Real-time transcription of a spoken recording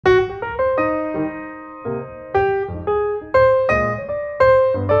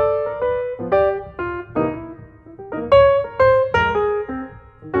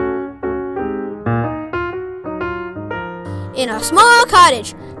In a small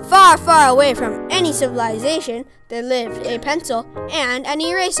cottage, far, far away from any civilization, there lived a pencil and an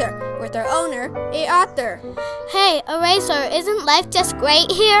eraser, with their owner, a author. Hey, Eraser, isn't life just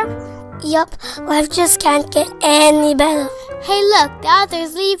great here? Yup, life just can't get any better. Hey, look, the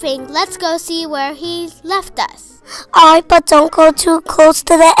author's leaving. Let's go see where he left us. Alright, but don't go too close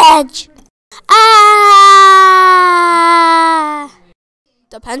to the edge. Ah!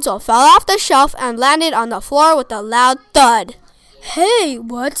 The pencil fell off the shelf and landed on the floor with a loud thud. Hey,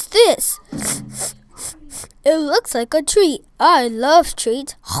 what's this? It looks like a treat. I love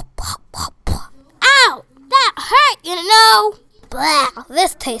treats. Ow! That hurt, you know. Blah,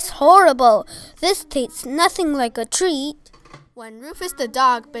 this tastes horrible. This tastes nothing like a treat. When Rufus the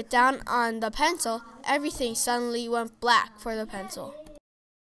dog bit down on the pencil, everything suddenly went black for the pencil.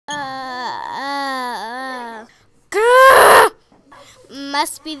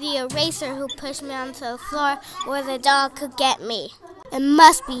 Must be the eraser who pushed me onto the floor where the dog could get me. It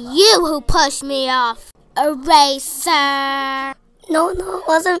must be you who pushed me off. Eraser! No, it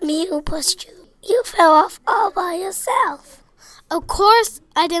wasn't me who pushed you. You fell off all by yourself. Of course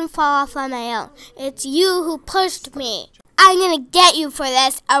I didn't fall off on my own. It's you who pushed me. I'm gonna get you for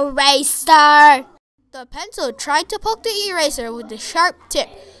this, Eraser! The pencil tried to poke the eraser with the sharp tip,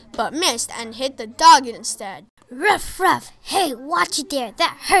 but missed and hit the dog instead. Ruff, ruff. Hey, watch it there.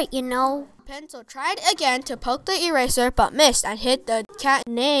 That hurt, you know. The pencil tried again to poke the eraser, but missed and hit the cat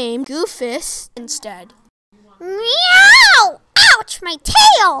named Goofus instead. Meow! Ouch, my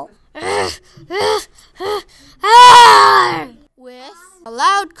tail! With a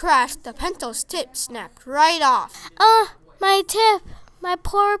loud crash, the pencil's tip snapped right off. My tip. My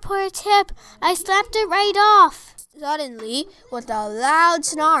poor tip. I snapped it right off. Suddenly, with a loud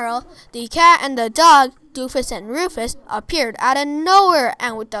snarl, the cat and the dog, Doofus and Rufus, appeared out of nowhere,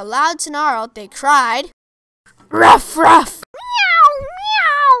 and with a loud snarl, they cried, "Ruff, ruff!" Meow,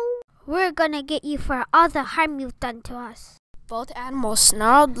 meow! We're gonna get you for all the harm you've done to us. Both animals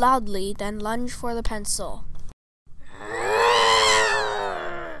snarled loudly, then lunged for the pencil.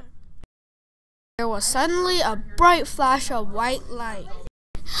 There was suddenly a bright flash of white light.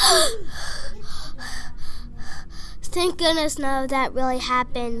 Thank goodness none of that really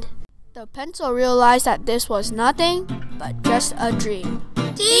happened. The pencil realized that this was nothing but just a dream.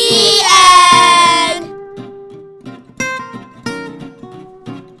 The end!